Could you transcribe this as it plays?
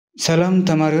Salam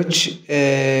Tamarioch,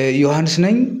 Johannes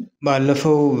Neng,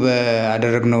 Balafo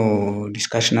Adaragno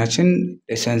discussion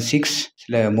lesson 6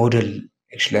 model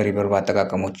actually Barbata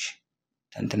Kamuch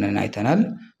Tantan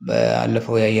Naitanal,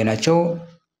 Balafo Yenacho,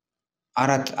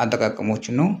 Arat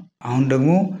Atakamochino,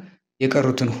 Ahundamo,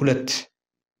 Yekarutan Hulet,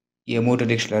 Ye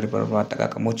model actually Barbata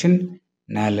Kamuchin,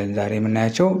 Nalan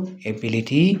Zareminacho,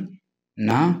 ability,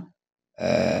 na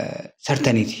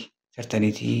certainty.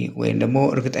 certainty ወይም ደግሞ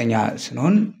እርግጠኛ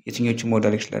ስንሆን የትኞቹ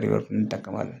ሞዴል ኤክስፕሎሪ ቨርብ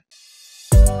እንጠቀማለን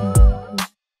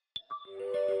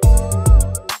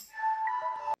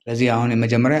ስለዚህ አሁን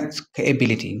የመጀመሪያ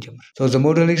ከኤቢሊቲ እንጀምር so the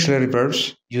modal auxiliary verbs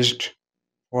used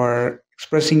for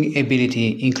expressing ability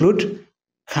include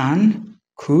can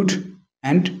could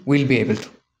and will be able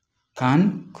to can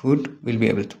could will be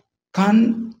able to can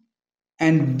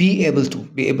and be able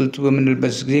to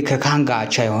በምንልበት ጊዜ ከካን ጋር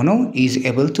አቻ የሆነው is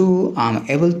able to am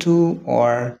able to or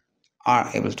are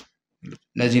able to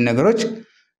እነዚህ ነገሮች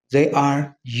they are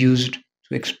used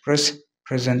to express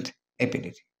present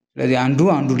ability ስለዚህ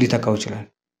አንዱ ሊተካው ይችላል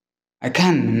I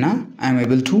can እና I am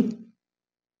able to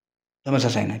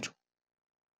ተመሳሳይ ናቸው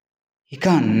he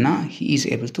can እና he is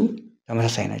able to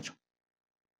ተመሳሳይ ናቸው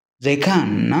they can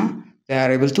እና they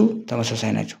are able to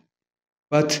ተመሳሳይ ናቸው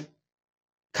but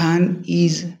can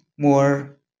is more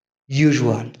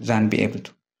usual than be able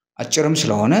to አጭርም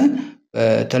ስለሆነ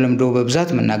ተለምዶ በብዛት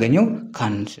መናገኘው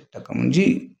can ተጠቀሙ እንጂ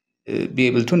be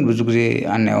able to ብዙ ጊዜ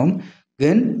አናየውም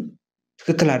ግን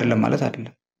ትክክል አይደለም ማለት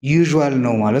አይደለም usual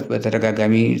ነው ማለት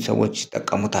በተደጋጋሚ ሰዎች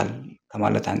ይጠቀሙታል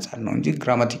ከማለት አንፃር ነው እንጂ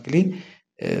grammatically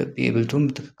be able to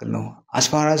ትክክል ነው as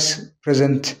far as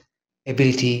present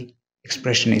ability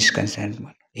expression is concerned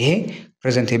ማለት ይሄ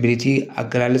present ability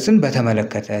አገላለጽን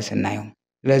በተመለከተ ስናየው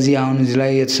ስለዚህ አሁን እዚህ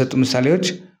ላይ የተሰጡ ምሳሌዎች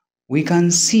we can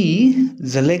see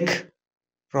the lake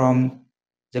from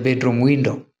the bedroom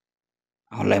window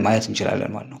አሁን ላይ ማየት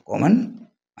እንችላለን ማለት ነው ቆመን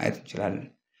ማየት እንችላለን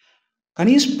can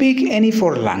you speak any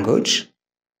foreign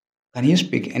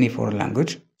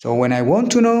language so when I want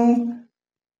to know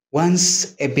one's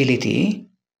ability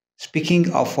speaking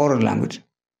of foreign language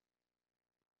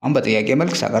አሁን በጥያቄ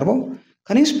መልክ ሳቀርበው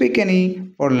can you speak any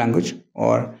foreign language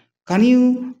or can you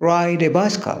ride a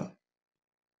bicycle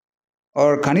or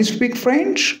can you speak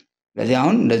French ለዚህ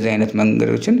አሁን እንደዚህ አይነት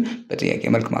መንገዶችን በጥያቄ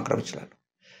መልክ ማቅረብ ይችላል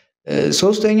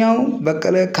ሶስተኛው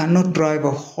በቀለ cannot drive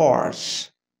a horse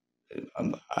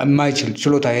ማይችል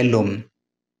ችሎታ የለውም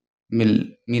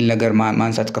ሚል ነገር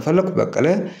ማንሳት ከፈለኩ በቀለ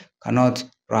cannot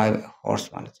drive a horse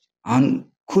ማለት አሁን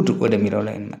could ወደሚለው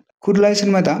ላይ እንመጣ could ላይ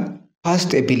ስንመጣ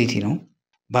past ability ነው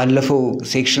ባለፈው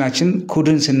ሴክሽናችን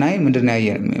couldን ስናይ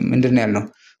ምንድነው ያልነው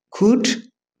could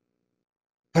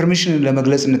permission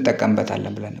ለመግለጽ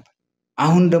እንጠቀምበታለን ብለን ነበር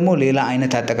አሁን ደግሞ ሌላ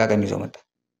አይነት አጠቃቀም ይዞ መጣ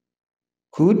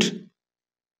could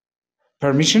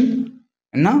permission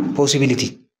እና possibility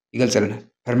ይገልጽልናል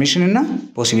permission እና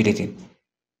possibility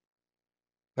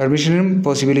permissionም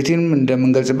possibilityም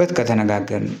እንደምንገልጽበት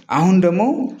ከተነጋገርን አሁን ደግሞ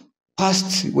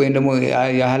past ወይም ደግሞ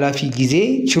የሐላፊ ጊዜ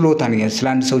ችሎታ ነው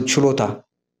ስላንድ ሰው ችሎታ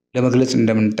ለመግለጽ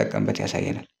እንደምንጠቀምበት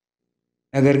ያሳየናል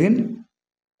ነገር ግን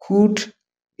could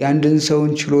ያንድን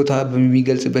ሰውን ችሎታ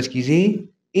በሚገልጽበት ጊዜ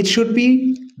it should be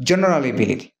general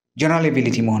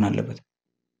ability መሆን አለበት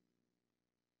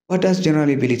what does general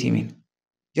ability mean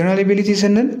general ability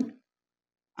ስንል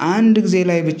አንድ ጊዜ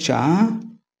ላይ ብቻ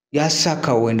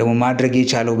ያሳካው ወይም ደግሞ ማድረግ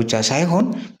የቻለው ብቻ ሳይሆን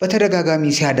በተደጋጋሚ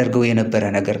ሲያደርገው የነበረ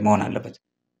ነገር መሆን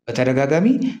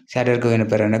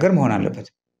አለበት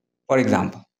for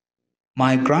example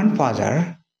my grandfather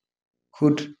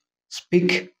could speak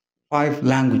 5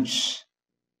 languages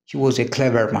he was a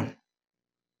clever man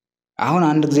አሁን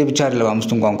አንድ ጊዜ ብቻ አይደለም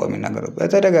አምስቱን ቋንቋ የሚናገረው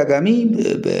በተደጋጋሚ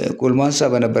በጎልማሳ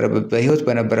በህይወት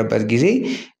በነበረበት ጊዜ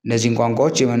እነዚህን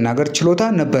ቋንቋዎች የመናገር ችሎታ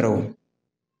ነበረው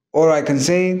or I can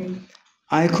say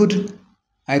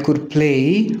I could play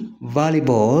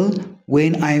volleyball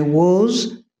when I was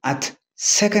at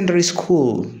secondary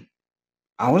school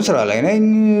አሁን ስራ ላይ ነኝ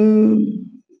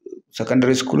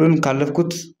secondary schoolን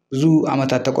ካለፍኩት ብዙ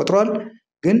አመታት ተቆጥሯል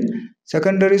ግን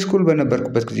secondary school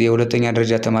በነበርኩበት ጊዜ የሁለተኛ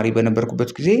ደረጃ ተማሪ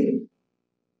በነበርኩበት ጊዜ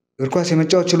እግር ኳስ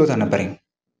የመጫወት ችሎታ ነበረኝ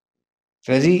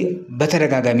ስለዚህ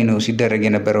በተደጋጋሚ ነው ሲደረግ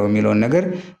የነበረው የሚለው ነገር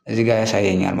እዚህ ጋር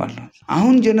ያሳየኛል ማለት ነው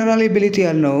አሁን general ability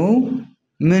ያልነው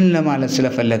ምን ለማለት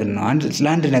ስለፈለግን ነው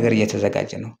ለአንድ ነገር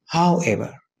እየተዘጋጀ ነው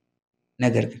however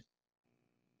ነገር ግን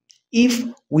if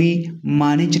we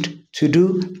managed to do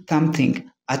something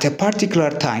at a particular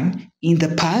time in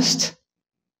the past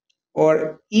or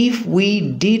if we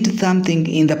did something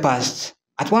in the past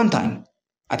at one time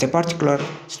at a particular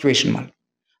situation ማለት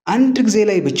አንድ ጊዜ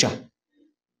ላይ ብቻ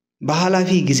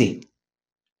በሐላፊ ጊዜ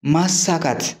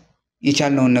ማሳካት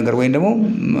የቻልነውን ነገር ወይም ደግሞ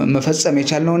መፈጸም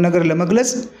የቻልነውን ነገር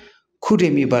ለመግለጽ could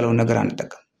የሚባለው ነገር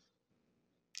አንጠቀም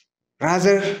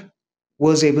rather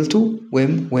was able to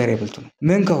ወይም were able to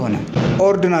ምን ከሆነ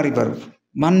ordinary verb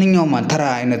ማንኛውም ተራ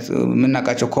አይነት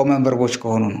ምናቃቸው common verbs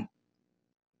ከሆኑ ነው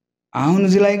አሁን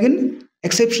እዚህ ላይ ግን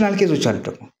exceptional cases አሉ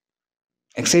ደግሞ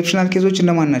exceptional cases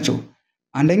እንደማን ናቸው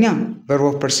አንደኛ verb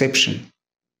of perception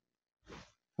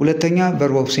ሁለተኛ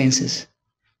verb of senses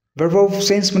verb of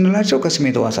sense ምንላቸው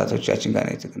ከስሜት ሕዋሳቶቻችን ጋር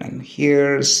የተገናኙ hear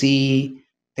see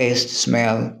taste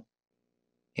smell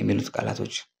የሚሉት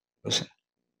ቃላቶች ወሰን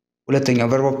ሁለተኛው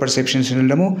verb of perception ስንል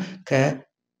ደግሞ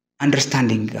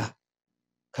ከunderstanding ጋር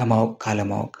ከማወቅ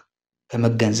ካለማወቅ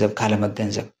ከመገንዘብ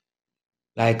ካለመገንዘብ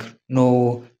like know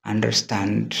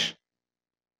understand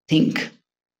think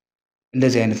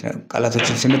እንደዚህ አይነት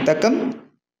ቃላቶችን ስንጠቀም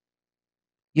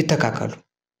ይተካካሉ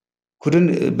ኩድን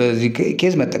በዚህ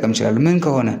ኬዝ መጠቀም ይችላል ምን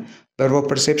ከሆነ verb of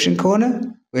perception ከሆነ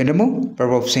ወይ ደግሞ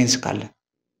verb of sense ካለ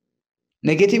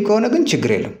ኔጌቲቭ ከሆነ ግን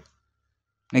ችግር የለም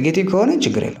ኔጌቲቭ ከሆነ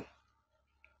ችግር የለም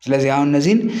ስለዚህ አሁን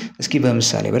እነዚህን እስኪ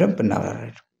በምሳሌ በደንብ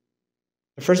እናብራራቸው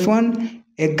the first one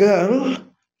a girl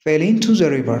fell into the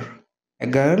river a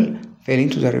girl fell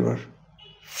into the river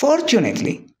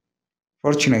fortunately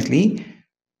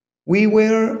we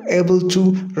were able to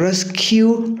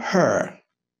rescue her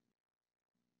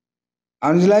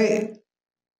and like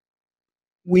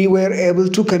we were able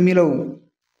to ከሚለው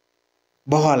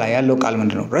በኋላ ያለው ቃል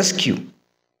ምንድነው rescue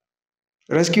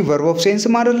verb of sense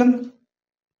አይደለም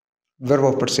verb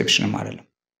of perception አይደለም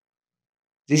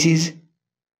this is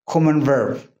common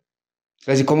verb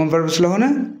ስለዚህ common verb ስለሆነ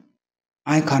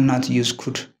I cannot use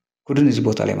couldn't እዚህ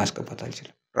ቦታ ላይ ማስገባት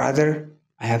አልችልም rather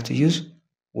I have to use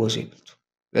was able to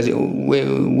ስለዚህ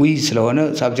we ስለሆነ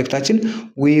ሳብጀክታችን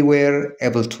we were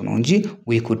able to ነው እንጂ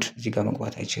we could እዚህ ጋር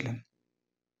መግባት አይችልም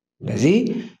ስለዚህ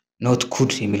not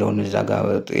could የሚለውን እዛ ጋር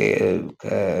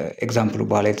ኤግዛምፕሉ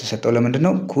በኋላ የተሰጠው ለምንድን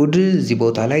ነው could እዚህ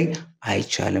ቦታ ላይ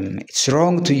አይቻልም it's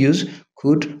wrong to use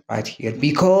could right here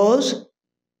because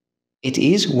it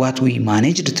is what we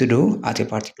managed to do at a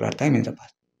particular time in the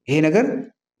past ይሄ ነገር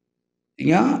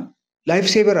እኛ ላይፍ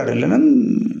ሴቨር አይደለም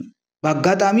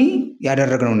በአጋጣሚ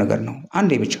ያደረግነው ነገር ነው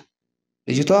አንዴ ብቻ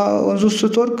ልጅቷ ወንዙ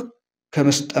ስትወርቅ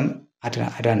ከመስጠም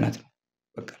አዳናት ነው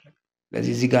በቃ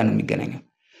ስለዚህ እዚህ ጋር ነው የሚገናኘው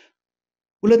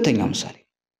ሁለተኛው ምሳሌ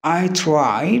I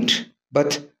tried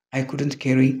but I couldn't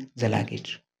carry the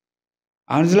luggage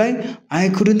አሁን እዚህ ላይ I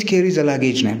couldn't carry the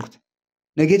luggage ነው ያልኩት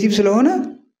ኔጌቲቭ ስለሆነ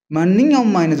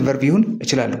ማንኛውም አይነት verb ይሁን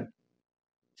እችላለሁ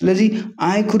ስለዚህ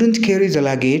I couldn't carry the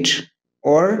luggage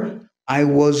or I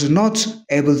was not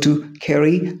able to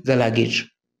carry the luggage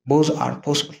both are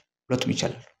possible ሁለቱም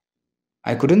ይቻላል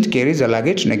I couldn't carry the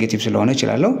luggage ኔጌቲቭ ስለሆነ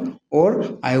እችላለሁ or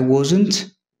I wasn't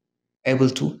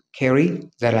able to carry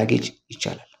the luggage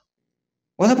ይቻላል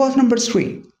What about number 3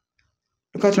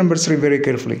 Look at number 3 very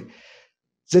carefully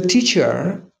The teacher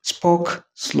spoke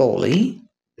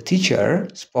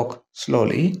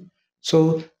slowly so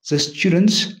the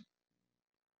students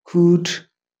could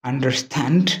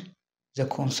understand the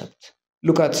concept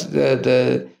Look at the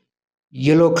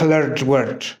yellow colored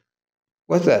word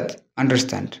What's that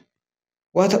understand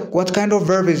What kind of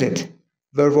verb is it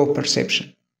verb of perception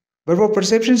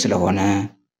ስለሆነ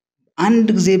አንድ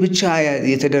ጊዜ ብቻ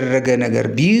የተደረገ ነገር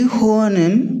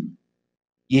ቢሆንም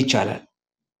ይቻላል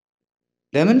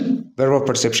ለምን verb of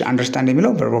perception understand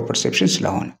የሚለው verb of perception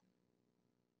ስለሆነ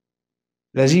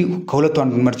ስለዚህ ከሁለቱ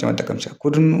አንዱን መርጬ መጠቀም ይችላል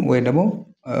could ወይ ደግሞ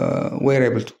were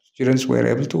able to students were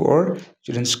able to or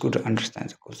students could understand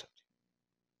the concept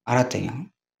አራተኛው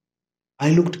I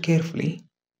looked carefully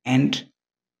and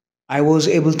I was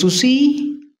able to see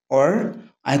or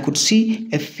I could see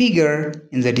a figure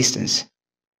in the distance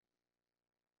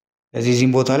ለዚህ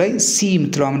እዚህም ቦታ ላይ see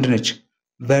የምትለዋ ምንድን ነች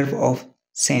verb of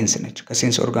sense ነች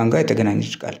ከሴንስ ኦርጋን ጋር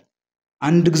የተገናኘች ቃል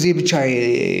አንድ ጊዜ ብቻ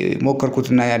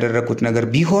ሞከርኩትና ያደረኩት ነገር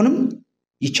ቢሆንም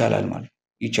ይቻላል ማለት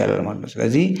ነው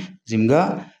ስለዚህ እዚህም ጋር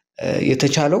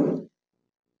የተቻለው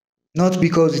not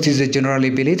because it is a general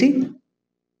ability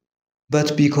but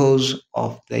because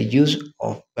of the use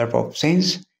of verb of sense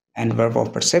and verb of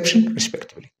perception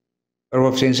respectively verb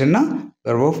of sense እና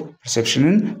verb of perception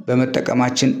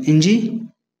በመጠቀማችን እንጂ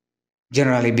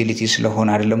general ability ስለሆነ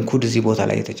አይደለም could እዚህ ቦታ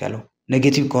ላይ የተቻለው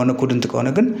ኔጌቲቭ ከሆነ couldn't ከሆነ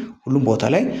ግን ሁሉም ቦታ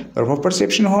ላይ verb of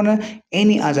perception ሆነ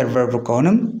any other verb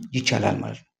ከሆነም ይቻላል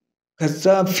ማለት ነው ከዛ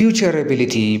future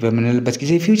ability በምንልበት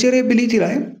ጊዜ future ability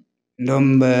ላይ እንደውም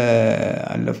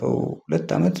ባለፈው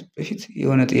 2 አመት በፊት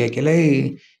የሆነ ጥያቄ ላይ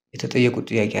የተጠየቁት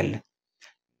ጥያቄ አለ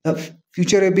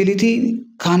future ability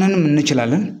ካንንም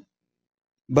እንችላለን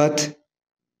but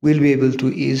will be able to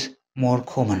is more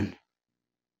common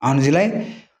አሁን እዚህ ላይ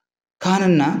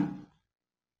ካንና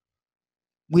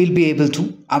will be able to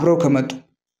አብረው ከመጡ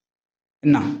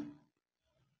እና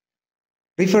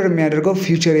refer የሚያደርገው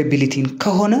future ability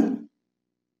ከሆነ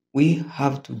we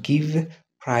have to give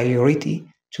priority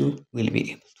to will be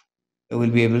able to.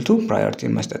 Will be able to priority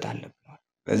መስጠት አለብን።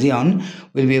 ስለዚህ አሁን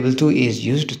will be able to is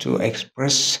used to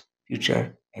express future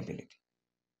ability.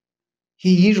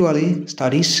 He usually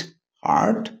studies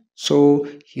hard, so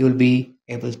he will be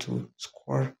able to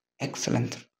score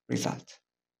excellent result.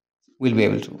 Will be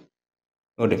able to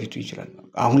ለወደፊቱ ይችላል።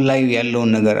 አሁን ላይ ያለውን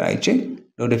ነገር አይቼ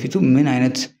ለወደፊቱ ምን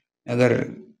አይነት ነገር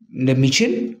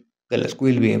እንደሚችል ገለጽኩ።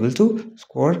 will be able to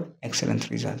score excellent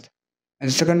result. And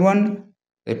the second one,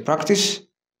 they practice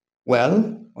well,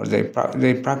 or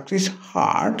they practice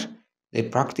hard, they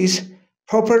practice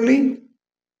properly,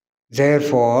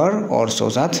 therefore or so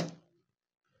that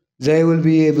they will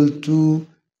be able to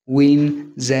win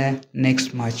the next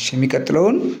match.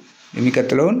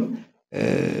 የሚቀጥለውን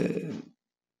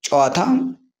ጨዋታ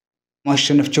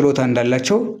ማሸነፍ ችሎታ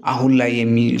እንዳላቸው አሁን ላይ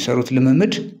የሚሰሩት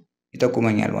ልምምድ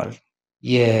ይጠቁመኛል ማለት ነው።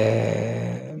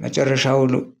 የመጨረሻው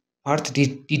ፓርት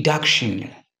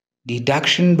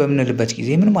ዲዳክሽን በምንልበት ጊዜ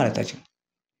ምን ማለታችን?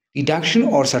 Deduction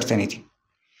or certainty.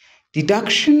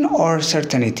 Deduction or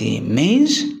certainty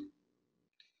means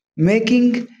making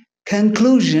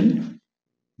conclusion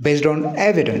based on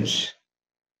evidence.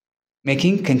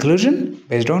 Making conclusion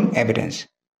based on evidence.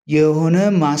 የሆነ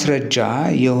ማስረጃ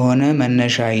የሆነ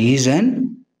መነሻ ይዘን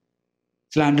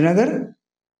ስለ አንድ ነገር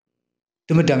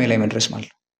ድምዳሜ ላይ መድረስ ማለት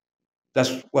ነው።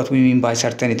 That's what we mean by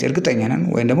certainty. እርግጠኛ ነን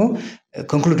ወይም ደግሞ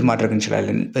conclude ማድረግ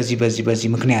እንችላለን በዚህ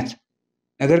ምክንያት።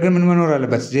 ነገር ግን ምን መኖር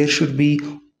አለበት? There should be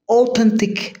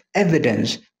authentic evidence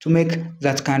to make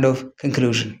that kind of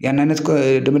conclusion. ያን አይነት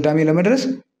ድምዳሜ ለመድረስ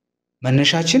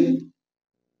መነሻችን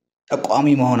ጠቋሚ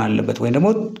መሆን አለበት ወይም ደግሞ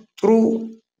ጥሩ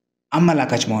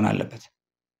አመላካች መሆን አለበት።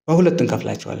 በሁለት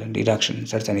እንከፍላቸዋለን ዲዳክሽን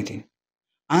certainty።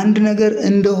 አንድ ነገር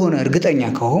እንደሆነ እርግጠኛ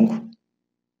ከሆንኩ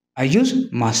I use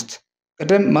must.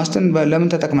 ቀደም ማስትን ለምን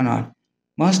ተጠቅመናል?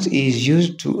 Must is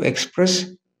used to express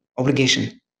obligation.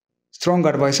 strong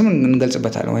advice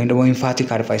እንገልጽበታለን ወይም ደግሞ emphatic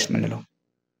advice ምንለው።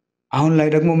 አሁን ላይ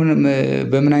ደግሞ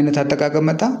በምን አይነት አጠቃቀም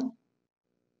መጣ?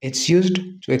 It's used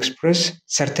to express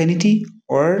certainty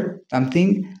or something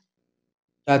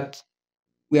that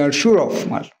we are sure of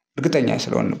ማለት እርግጠኛ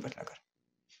ስለሆንበት ነገር።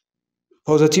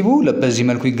 ፖዚቲቭ በዚህ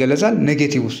መልኩ ይገለጻል።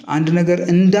 ኔጌቲቭስ አንድ ነገር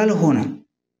እንዳልሆነ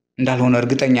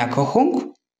እርግጠኛ ከሆንኩ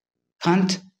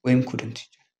can't ወይም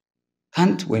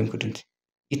couldn't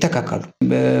ይተካካሉ።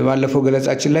 ባለፈው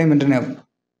ገለጻችን ላይ ምንድነው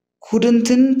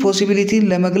couldn'ትን ፖሲቢሊቲን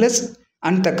ለመግለጽ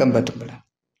አንጠቀምበትም ብለን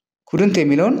couldn't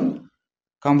የሚለውን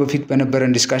ካሁን በፊት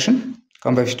በነበረን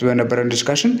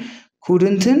ዲስካሽን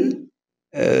couldn'ትን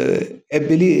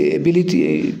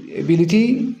ability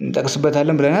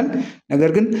እንጠቅስበታለን ብለናል።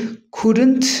 ነገር ግን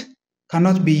couldn't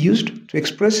cannot be used to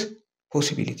express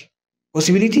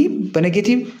possibility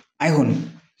በኔጌቲቭ አይሆንም።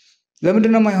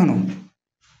 ለምንድን ነው የማይሆነው?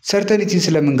 certainty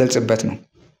ስለምንገልጽበት ነው።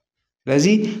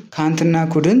 ስለዚህ can't እና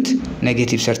couldn't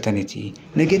ኔጌቲቭ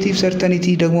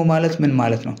certainty ደግሞ ማለት ምን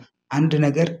ማለት ነው? አንድ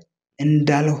ነገር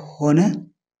እንዳልሆነ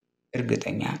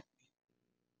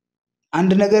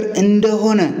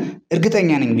እርግጠኛ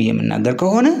ነኝ ብዬ የምናገር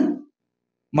ከሆነ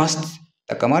must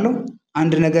ተጠቀማለሁ።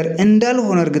 አንድ ነገር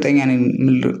እንዳልሆነ እርግጠኛ ነኝ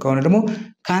ከሆነ ደግሞ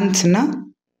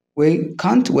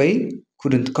can't ወይ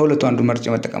couldn't ከሁለቱ አንዱ መርጬ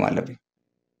መጠቀም አለብኝ።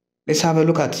 Let's have a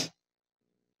look at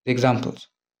the examples.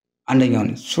 አንደኛው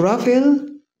Surafel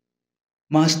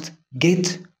must get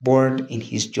bored in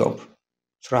his job.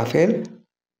 Surafel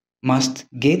must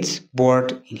get bored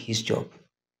in his job.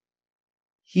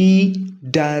 He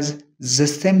does the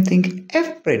same thing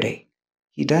every day.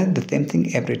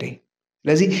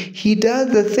 ስለዚህ he does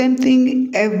the same thing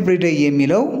every day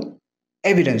የሚለው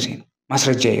ኤቪደንስ ነው፣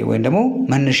 ማስረጃዬ ወይም ደግሞ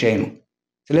መነሻዬ ነው።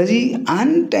 ስለዚህ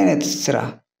አንድ አይነት ስራ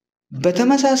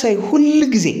በተመሳሳይ ሁሉ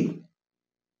ጊዜ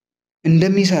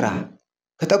እንደሚሰራ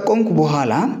ከጠቆምኩ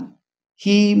በኋላ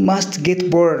he must get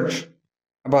bored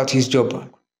about his job.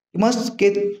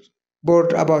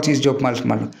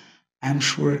 ማለት I'm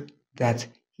sure that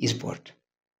he is bored.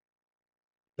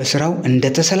 በስራው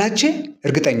እንደተሰላቸ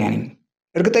እርግጠኛ ነኝ።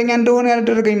 እርግጠኛ እንደሆነ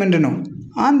ያደረገኝ ምንድነው?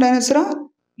 አንድ አይነት ስራ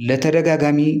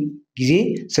ለተደጋጋሚ ጊዜ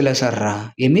ስለሰራ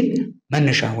የሚል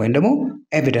መነሻ ወይም ደግሞ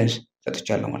ኤቪደንስ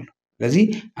ሰጥቻለሁ ማለት ነው። ስለዚህ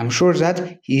I'm sure that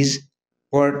he is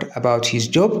bored about his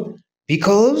job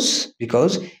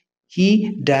because he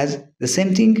does the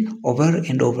same thing over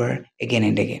and over again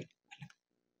and again.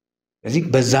 ስለዚህ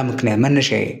በዛ ምክንያት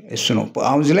መነሻዬ እሱ ነው።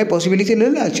 አሁን እዚህ ላይ ፖሲቢሊቲ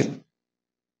ልል አልችልም፣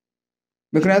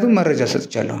 ምክንያቱም መረጃ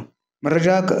ሰጥቻለሁ። መረጃ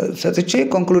ሰጥቼ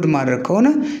ኮንክሉድ ማድረግ ከሆነ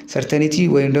ሰርተኒቲ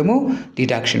ወይም ደግሞ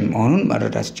ዲዳክሽን መሆኑን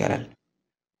መረዳት ይቻላል።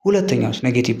 ሁለተኛውስ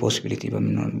ኔጌቲቭ ፖሲቢሊቲ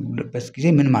በምንሆንበት ጊዜ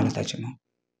ምን ማለታችን ነው?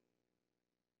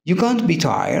 You can't be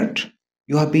tired.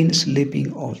 You have been sleeping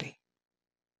all day.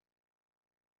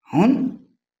 አሁን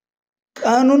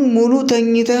ቀኑን ሙሉ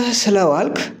ተኝተህ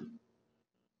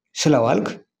ስለዋልክ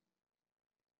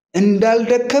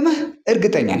እንዳልደከመህ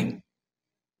እርግጠኛ ነኝ።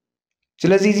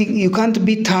 ስለዚህ you can't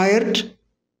be tired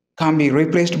can be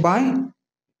replaced by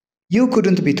you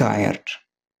couldn't be tired.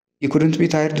 You couldn't be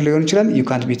tired ሊሆን ይችላል። You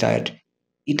can't be tired.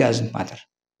 It doesn't matter.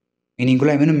 ሚኒንጉ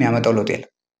ላይ ምንም የሚያመጣው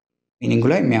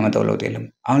ለውጥ የለም።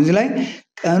 አሁን እዚህ ላይ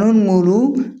ቀኑን ሙሉ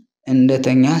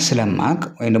እንደተኛ ስለማቅ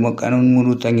ወይም ደግሞ ቀኑን ሙሉ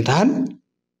ተኝተሃል፣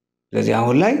 ስለዚህ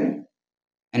አሁን ላይ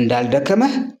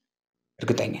እንዳልደከመህ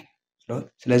እርግጠኛ ነኝ።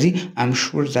 ስለዚህ I'm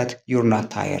sure that you're not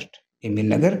tired የሚል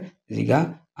ነገር እዚህ ጋር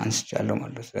አንስቻለሁ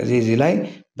ማለት ነው። ስለዚህ እዚህ ላይ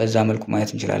በዛ መልኩ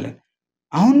ማየት እንችላለን።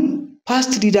 አሁን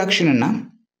ፓስት ዲዳክሽን እና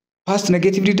ፓስት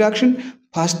ኔጌቲቭ ዲዳክሽን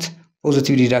ፓስት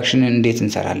ፖዚቲቭ ዲዳክሽን እንዴት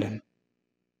እንሰራለን?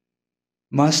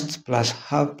 must plus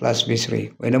have plus be3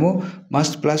 ወይ ደግሞ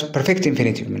must plus perfect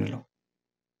infinitive የምንለው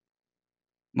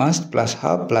must plus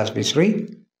have plus be3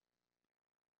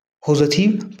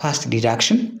 positive past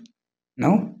deduction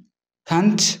ነው።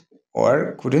 can't or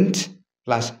couldn't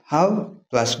plus have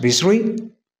plus be3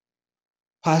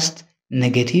 past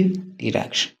negative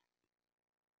deduction።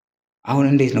 አሁን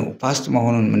እንዴት ነው ፓስት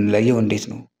መሆኑን የምንለየው? እንዴት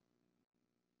ነው?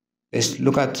 let's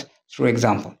look at through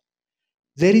example.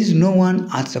 There is no one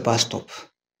at the bus stop.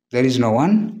 There is no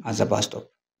one at the bus stop.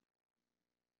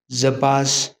 The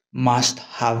bus must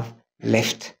have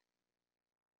left.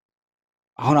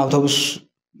 አሁን አውቶቡስ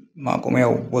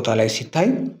ማቆሚያው ቦታ ላይ ሲታይ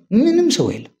ምንም ሰው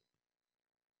የለም።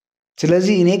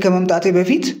 ስለዚህ እኔ ከመምጣቴ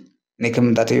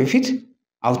በፊት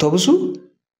አውቶቡሱ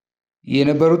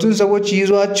የነበሩትን ሰዎች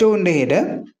ይዟቸው እንደሄደ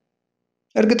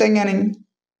እርግጠኛ ነኝ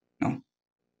ነው።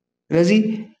 ስለዚህ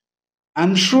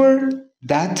I'm sure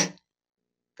that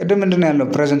ቅድም ምንድነው ያለው?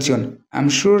 ፕሬዘንት ሲሆን I'm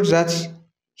sure that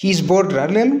he's bored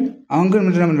አይደል? አሁን ግን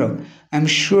ምንድነው የምንለው? I'm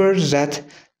sure that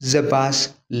the bus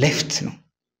left ነው።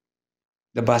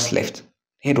 the bus left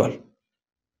ሄዷል፣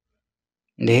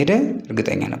 እንደሄደ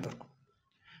እርግጠኛ ነበርኩ።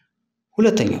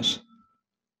 ሁለተኛውስ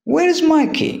where's my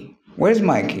key?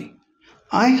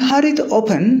 I had it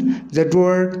open the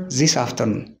door this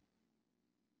afternoon.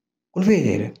 ቁልፌ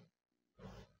ሄደ፣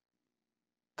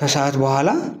 ከሰዓት በኋላ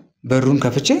በሩን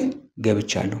ከፍቼ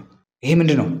ገብቻለሁ። ይሄ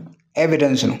ምንድነው?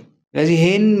 ኤቪደንስ ነው። ስለዚህ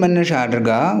ይሄን መነሻ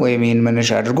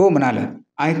አድርጎ ምን አለ?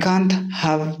 I can't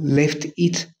have left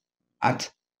it at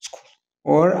school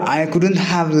or I couldn't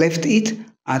have left it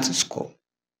at school.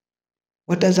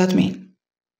 What does that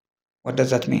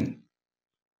mean?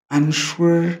 I'm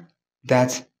sure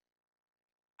that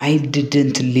I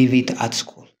didn't leave it at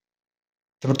school.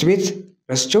 ትምህርት ቤት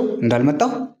ረስቼው እንዳልመጣሁ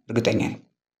እርግጠኛ ነኝ።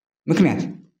 ምክንያት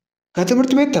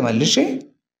ከትምህርት ቤት ተመልሼ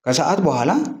ከሰዓት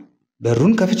በኋላ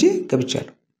በሩን ከፍቼ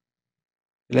ገብቻለሁ።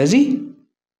 ስለዚህ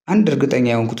አንድ እርግጠኛ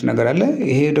የሆንኩት ነገር አለ።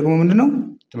 ይሄ ደግሞ ምንድነው?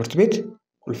 ትምህርት ቤት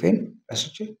ቁልፌን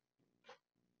ረስቼ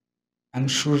I'm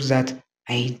sure that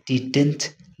I didn't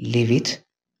leave it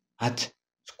at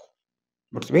school.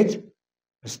 ትምህርት ቤት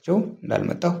ረስቼው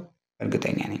እንዳልመጣሁ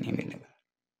እርግጠኛ ነኝ የሚል ነገር።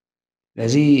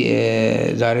 ስለዚህ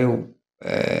ዛሬው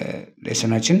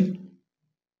ሌሰናችን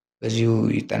በዚሁ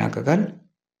ይጠናቀቃል።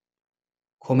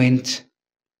 ኮሜንት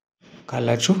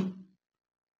ካላችሁ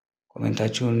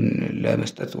ኮሜንታችሁን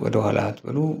ለመስጠት ወደ ኋላ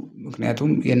አትበሉ።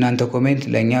 ምክንያቱም የእናንተ ኮሜንት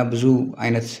ለኛ ብዙ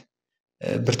አይነት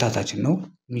ብርታታችን ነው።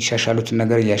 የሚሻሻሉትን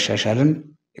ነገር እያሻሻልን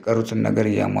የቀሩትን ነገር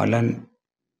እያሟላን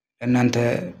ለእናንተ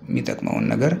የሚጠቅመውን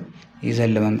ነገር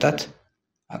ይዘን ለመምጣት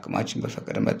አቅማችን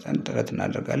በፈቀደ መጠን ጥረት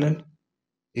እናደርጋለን።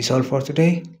 This is all for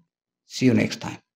today. See you next time.